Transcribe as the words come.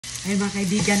Ay mga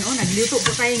kaibigan, nagluto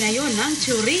po tayo ngayon ng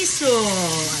chorizo.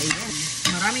 Ayan.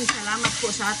 Maraming salamat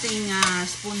po sa ating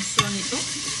sponsor nito.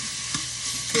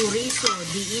 Chorizo,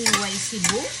 IANA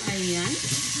Cebu. Ayan.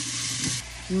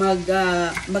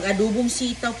 Mag-adobong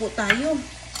sitaw po tayo.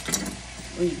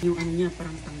 Uy, yung ano niya,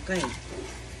 parang tangkay.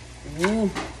 Oh.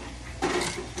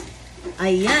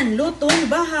 Ayan, lutong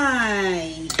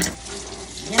bahay.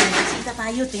 Ayan, magsita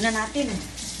tayo. Tingnan natin.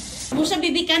 Musa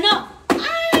bibi ka no?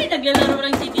 Ay, naglalaro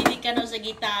lang si bibi ka no sa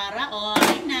gitara. O,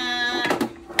 ay na.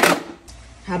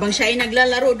 Habang siya ay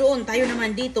naglalaro doon, tayo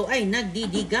naman dito ay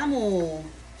nagdidigamo.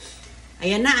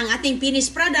 Ayan na ang ating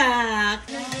finished product.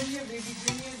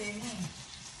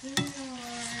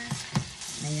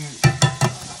 Ayan.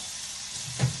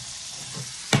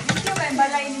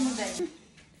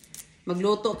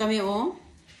 Magluto kami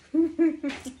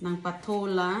ng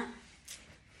patola.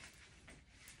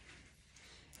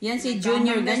 Yan si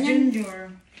Junior, ganyan. Junior.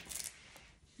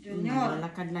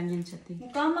 Malakad lang yan sa ting.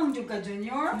 Mukamang juga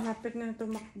Junior. Malapit na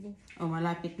tumakbo.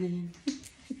 Malapit na yan.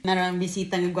 Naroon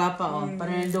bisita ng gwapa,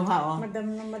 para ng duha, Madam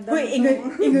na madam. Uy,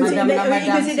 ingon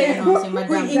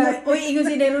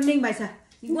si Inday Roning ba sa?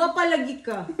 Guwapa lagi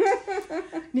ka.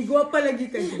 Ni guwapa lagi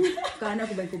ka. Kana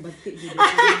ko ba ko bati dito.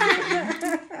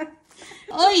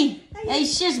 Oy, ay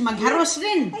sis, magharos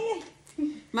rin.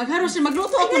 Magharos rin.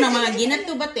 Magluto ako ng mga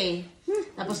ginato bate.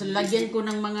 Tapos lagyan ko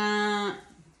ng mga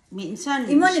minsan.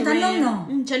 Imo ni tanong no?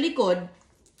 Sa likod.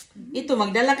 Ito,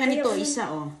 magdala ka nito isa,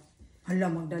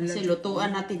 Hala, magdala. Kasi lutuan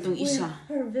natin itong isa.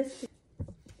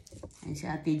 Ay, si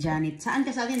Ate Janet. Saan ka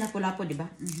sa atin? Lapu-Lapu, di ba?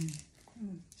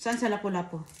 Saan sa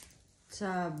Lapu-Lapu?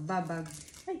 Sa babag.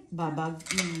 Babag.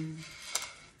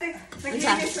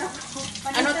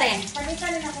 Ano, te?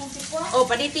 Palitan na akong tikwa.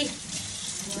 Paniti.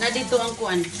 Na dito ang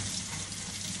kuan.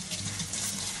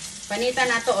 Panita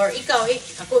na to, or ikaw,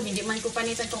 ako, hindi man ko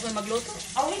panitan kung kayo magluto.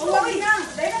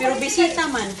 Pero bisita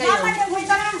man, kayo.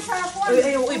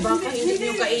 Uy, baka hindi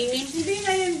nyo kainin. Hindi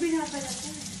na yan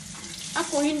binabalatan.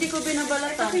 Ako, hindi ko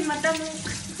binabalatan. Kasi madam.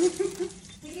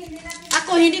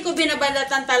 Ako, hindi ko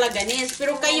binabalatan talaga, Nis.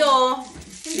 Pero kayo,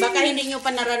 baka hindi nyo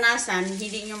pa naranasan,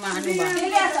 hindi nyo maano ba?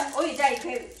 Uy, Day,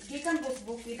 gikan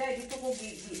busbuki, Day, dito ko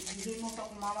hindi mo pa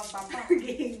kumawag papa.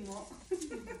 Gihin mo.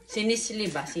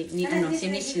 Sinisli ba?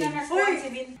 Sinisli.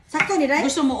 Sakto ni Day?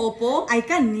 Gusto mo opo? Ay,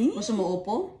 kan ni? Gusto mo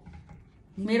opo?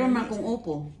 Meron na akong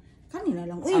opo. Kanina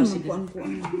lang. Uy,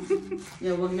 magkuan-kuan.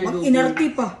 Wag na mag-inarti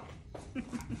pa.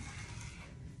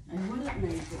 Ay, wala na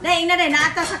ito. Day, ina Day,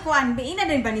 naata sa kuan. Ina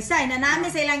Day banisay. Nanami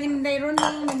sa ilang Inday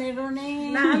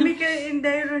Roning. Naami kay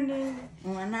Inday Roning.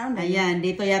 Ayan,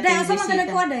 dito yata Day, yung asa man ka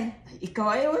nagkuha, Day? Ikaw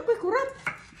ay, kurat.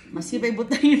 Masibay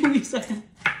butang yung isa.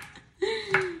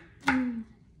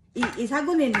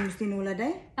 Isago ni mo tinula,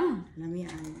 Day? Lamian.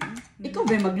 Ikaw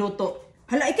ba magluto?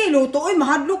 Hala, ikay luto. Oy,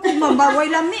 mahadlo ko. Mabaway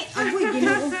lami. Agoy,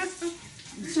 ginoo.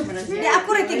 Di, ako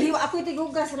rin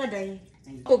tigugas na, Day.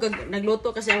 Ako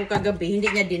nagluto kasi ako kagabi,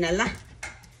 hindi niya dinala.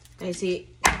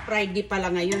 Kasi Friday pala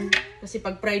ngayon. Kasi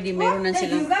pag Friday mayroon na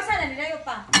sila. Hugasan na nila yung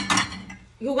pa.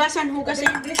 Hugasan ho kasi.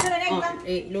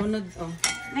 Lunod.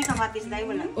 May kamatis, Day,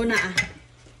 wala. Una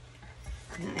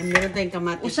meron tayong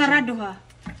kamatis. Usarado ha.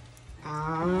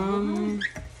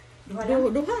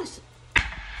 Duhas.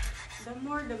 The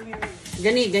more the merrier.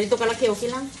 Ganito kalaki, okay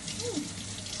lang.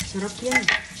 Sarap yan.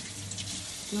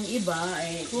 Yung iba,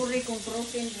 Puri kong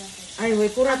protein. ay,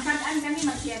 way kurat. Pagkadaan kami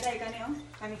magsiyada,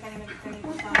 kani galag kami.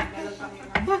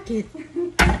 Bakit?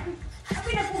 Ako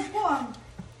napupuang.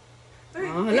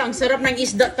 Hala, ang sarap ng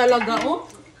isda talaga,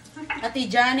 Ate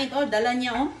Janet, dala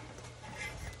niya,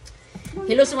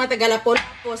 Hello sa mga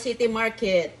taga-Lapu-Lapu City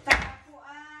Market.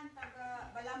 Taga-Puan,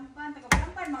 taga-Balamban,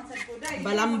 Magsagpuday.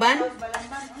 Balamban?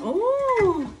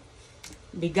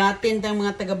 Bigatin tayong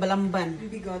mga taga-Balamban.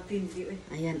 Bigatin,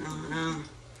 Ayan,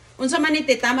 Unsa man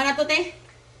ite, tama na to, te?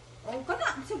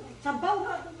 Kana, sabaw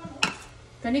ha.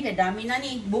 Kani kay dami na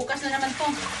ni. Bukas na naman to.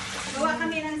 Gawa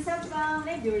kami ng sabaw.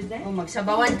 Yours, Day?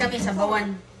 Magsabawan kami,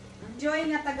 sabawan.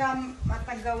 Joy nga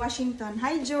taga Washington.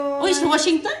 Hi, Joy. Uy, sa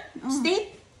Washington?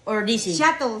 State? Or DC?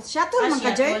 Shuttle man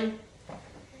ka, Joy?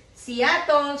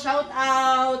 Seattle, shout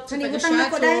out. Kanibutan na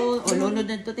ko, Day. Lunod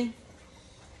na to, te.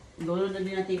 Lunod na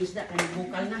din natin isda.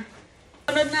 Kanibukal na.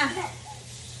 Lunod na.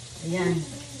 Ayan.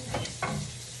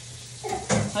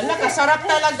 Hala, kasarap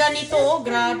talaga nito,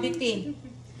 Grabe, te.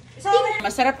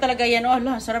 Masarap talaga yan,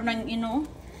 Hala, sarap ng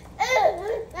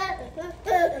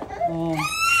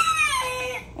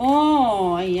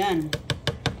ayan.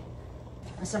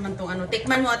 Asa man tong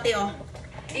tikman mo, ate,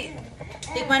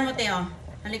 Tikman mo, te,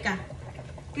 Halika.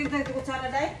 Kita ko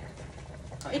kutsara, Day?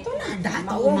 Ito na,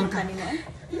 dato man ka.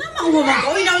 Mauman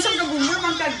ka. Uy, nausap na bumur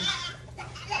man ka.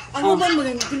 Ano ba mo?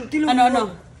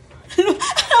 Ano?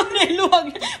 Luwag.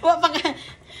 Wa pa ka.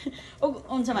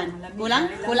 Unsa man? Kulang?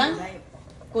 Kulang?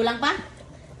 Kulang pa?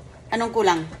 Anong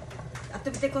kulang? Ato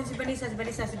pite kon si Vanessa.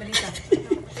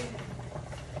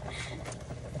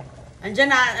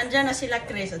 Andyan na sila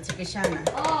Chris at si Kishana.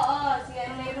 Oo, sige,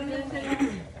 mayroon din sila.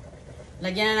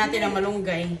 Lagyan na natin ang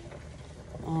malunggay.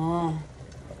 Oh.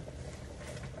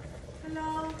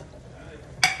 Hello.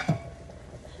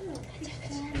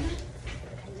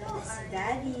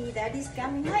 Daddy's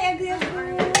coming. Hi, Agri.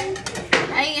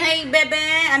 Hi, bebe.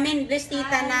 Bless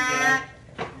tita na.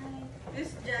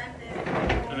 This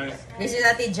Janet. This is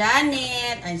Ate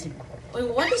Janet. Ay,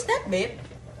 what is that, babe?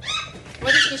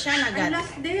 What is Kishana got?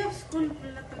 Last day of school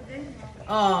pala today.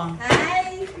 Oh.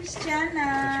 Hi, Christiana.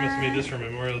 She must have made this for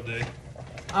Memorial Day.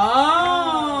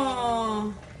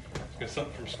 Oh. Got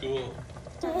something from school.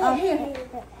 Oh, here.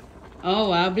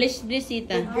 Oh, wow. Bless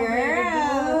tita.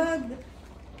 Girl.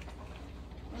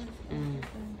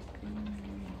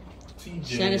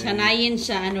 Sanayin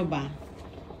siya, ano ba?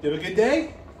 You have a good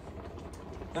day?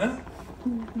 Huh?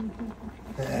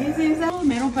 Oh,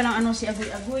 meron palang ano si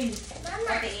Agoy-Agoy.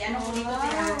 Ate, ano ko dito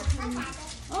tira?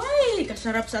 Ay,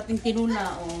 kasarap sa ating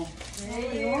tinula, oh.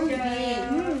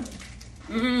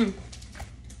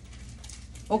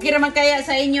 Okay naman kaya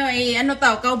sa inyo, ano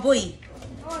tao, cowboy?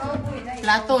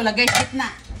 Plato, lagay sa gitna.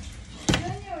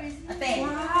 Ate.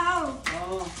 Wow.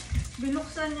 Oh.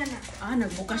 Binuksan niya na.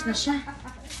 Nagbukas na siya.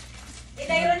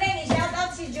 Inday Roning, shout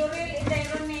out si Jorel. Inday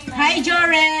Roning. Hi,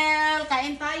 Jorel!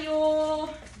 Kain tayo!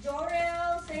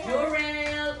 Jorel, say hi.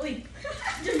 Jorel! Uy!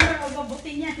 Jorel, ang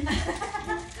babuti niyan.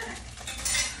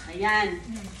 Ayan.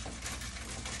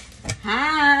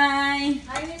 Hi!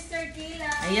 Hi, Mr. Tila.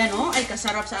 Ayan, oh. Ay,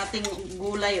 kasarap sa ating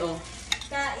gulay, oh.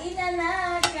 Kainan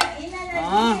na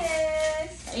Ah.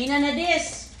 yes. Kainan na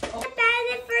this. Oh.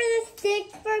 It for the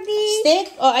stick for me.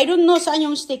 Steak? Oh, I don't know saan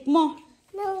yung steak mo.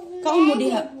 No, Kaon mo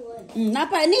diha.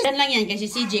 Napa, ni. Yan lang yan kasi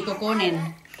CJ kukunin.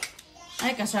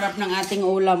 Ay, kasarap ng ating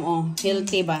ulam, oh.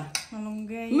 Healthy ba?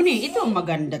 Malunggay. Muni, ito ang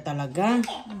maganda talaga.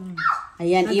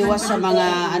 Ayan, iwas sa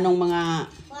mga, ano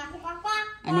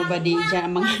ba di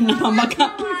dyan, mga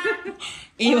namamaga.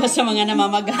 Iwas sa mga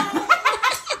namamaga.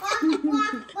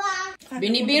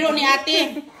 Binibiro ni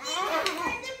ate.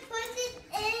 Put it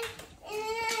in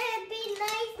be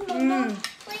nice, Mama.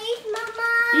 Please,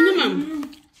 Mama. Ano ma'am?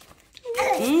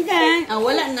 Okay.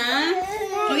 Wala na.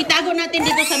 So, itago natin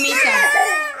dito sa mesa.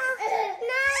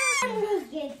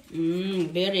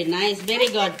 Very nice. Very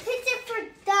good. Picture for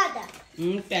Dada.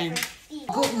 Okay.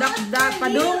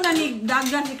 Padung na ni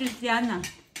Daga si Christiana.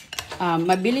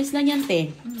 Mabilis lang yan,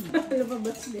 te.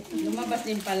 Lumabas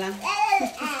din pala.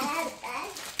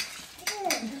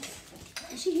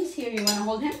 She's here. You wanna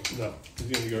hold him? No,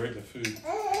 he's gonna go right to food.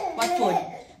 What food?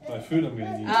 My food I'm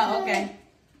gonna eat. Okay.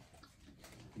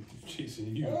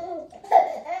 Chasing you.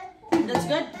 That's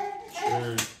good.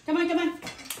 Sure. Come on.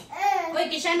 Wait,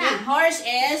 Kishana. Horse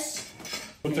is...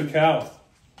 What's a cow?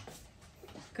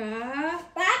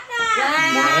 Baka.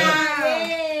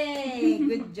 Yay!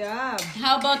 Good job.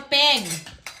 How about pig?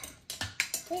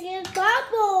 It's a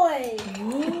boy.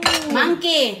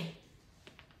 Monkey.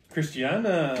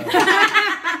 Christiana.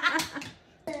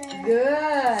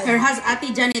 Good. Ate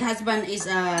Janet husband is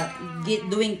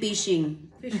doing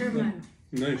fishing. Fisherman.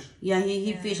 Nice. Yeah,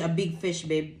 he fish a big fish,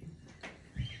 babe.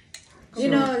 You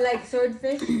know, like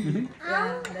swordfish?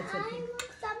 Yeah, that's I it.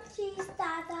 want some cheese,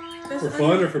 Dada. For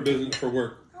fun or for business? For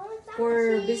work? I want some For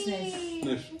cheese. business.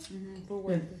 Nice. For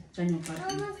work. I want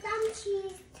some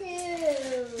cheese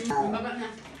too.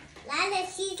 Lala,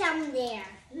 see some there.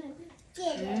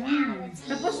 Get it out.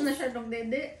 Tapos na siya nung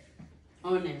dede.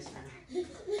 Honest.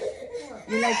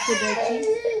 You like to eat cheese?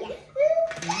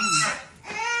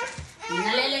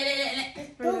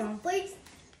 Please.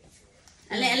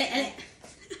 Ale.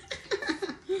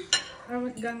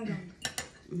 Arawat ganggang.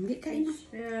 Hindi kain na.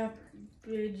 Yeah,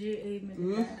 PGA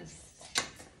Meditas.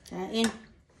 Kain.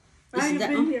 You've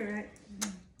Isda, been oh. here, right?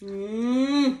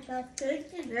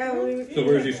 Yeah, So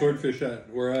where's your swordfish at?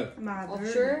 Where at? Mother.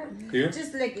 Offshore? Here?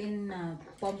 Just like in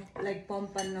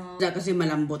Pompano. Isda kasi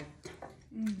malambot.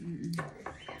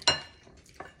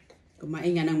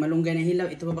 Kumain nga ng malunggay na hilaw.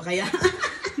 Ito ba kaya?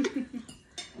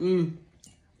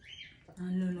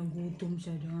 Ano, nagutom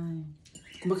siya dyan.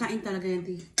 Kumakain talaga yan,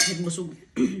 ti. Kahit busog.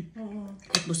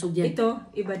 Kahit busog yan. Ito,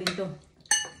 iba din to.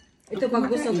 Ito pag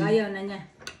busog, ayaw na niya.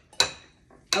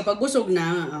 Pag busog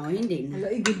na, hindi na.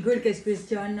 Hello, good girl kay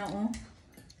Christiana, oh.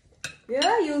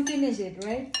 Yeah, you'll finish it,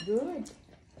 right? Good.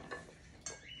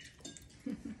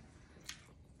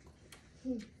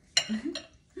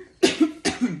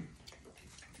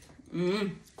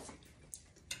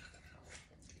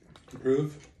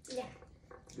 Approve? Yeah.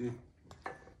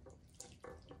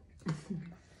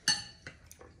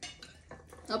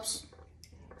 Oops.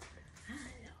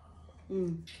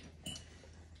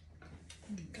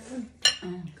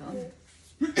 Kaon.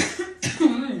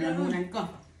 Lamunan ko.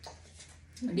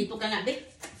 Dito ka nga, Dik.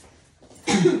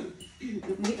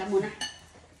 Uwi ka muna.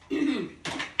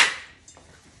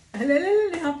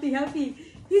 Happy.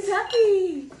 He's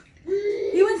happy.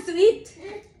 He wants to eat.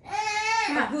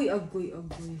 Agoy. Agoy.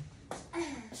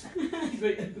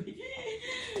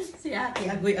 Si ate,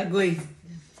 agoy.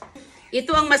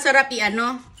 Ito ang masarap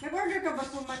ano. Nag-order ka ba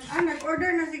suman?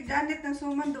 Nag-order na si Janet ng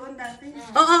suman doon dati.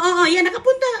 Oo, yan,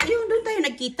 nakapunta. Yung doon tayo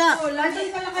nagkita. Lagi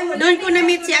pala kayo. Doon ko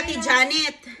na-meet si ate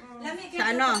Janet. Lami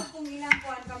Sa ano? kung ilang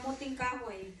kuan kamuting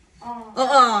kahoy.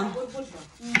 Oo. Budbud ba?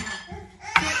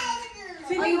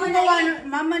 Sino yung gumawa?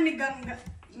 Mama ni Ganga.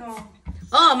 No.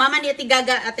 Oh, mama ni ate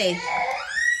Gaga, ate.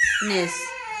 Nes.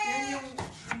 Yan yung...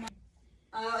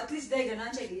 At least day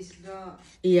ganan siya isda.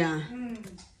 Yeah.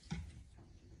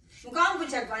 Mukha ang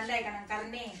butchag kuan day kanang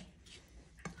karne.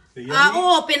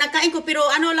 Oo, pinakain ko. Pero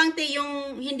ano lang, te,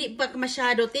 yung hindi pa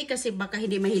masyado, te, kasi baka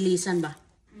hindi mahilisan ba?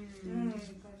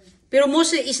 Pero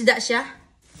mostly isda siya.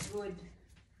 Good.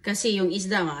 Kasi yung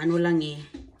isda, ano lang eh.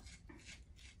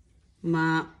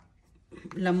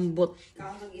 Lambot.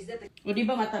 Kaong isda. O di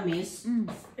ba matamis?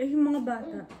 yung mga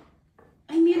bata.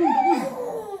 Ay, meron doon.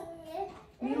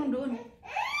 Meron doon.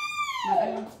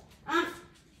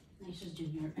 Nice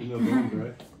Junior. No bones,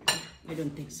 right? I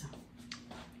don't think so.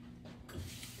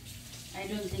 I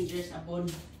don't think there's a bone.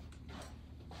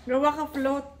 Gawa ka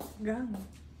float. Gang.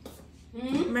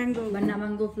 Mango. Bana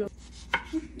mango flow.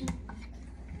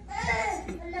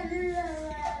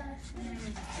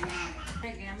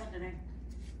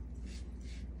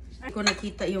 Ko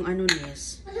nakita yung ano,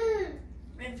 Nes.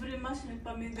 Every mas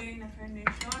nagpamigay na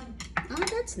carnation. Oh,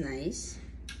 that's nice.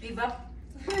 Iba?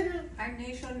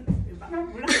 Carnation. Iba?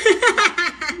 Wala.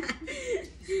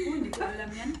 Hindi ko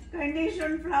alam yan.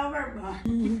 Carnation flower ba?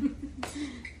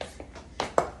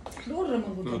 Dora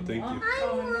magud. No, thank you.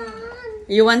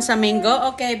 You want some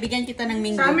mango? Okay, bigyan kita ng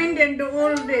mango. Sa amin din,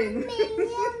 doon din.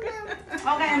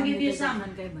 Okay, I'll give you some.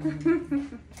 Kay ba?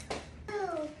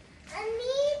 I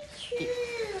need to.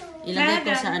 Ilagay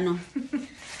ko sa ano.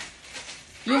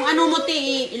 Yung ano mo, te,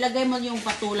 ilagay mo yung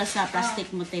patula sa plastic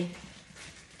mo, te.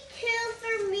 Two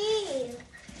for me.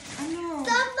 Ano?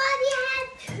 Somebody had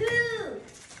two.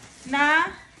 Na?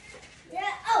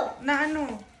 Yeah. Oh. Na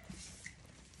ano?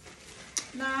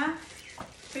 Na?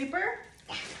 Paper?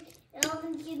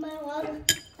 I'll give my one.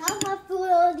 I'll have food.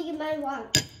 I'll give my one.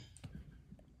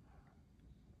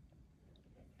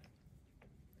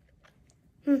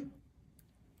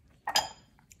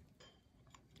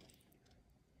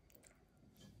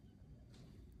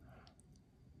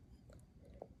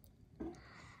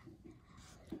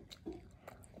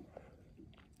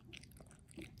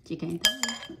 Chicken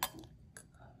tayo.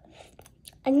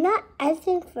 I'm not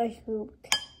asking for food.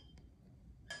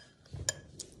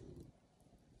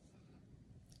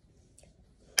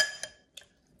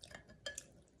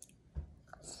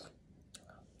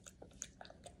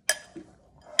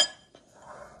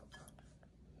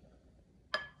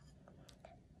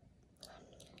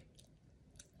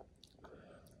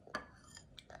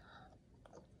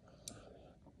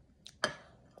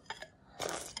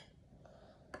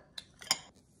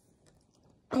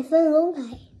 I feel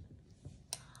lonely.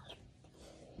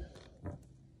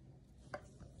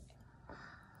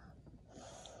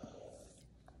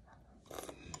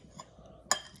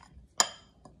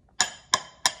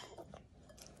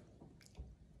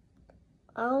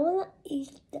 I wanna eat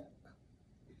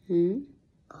them.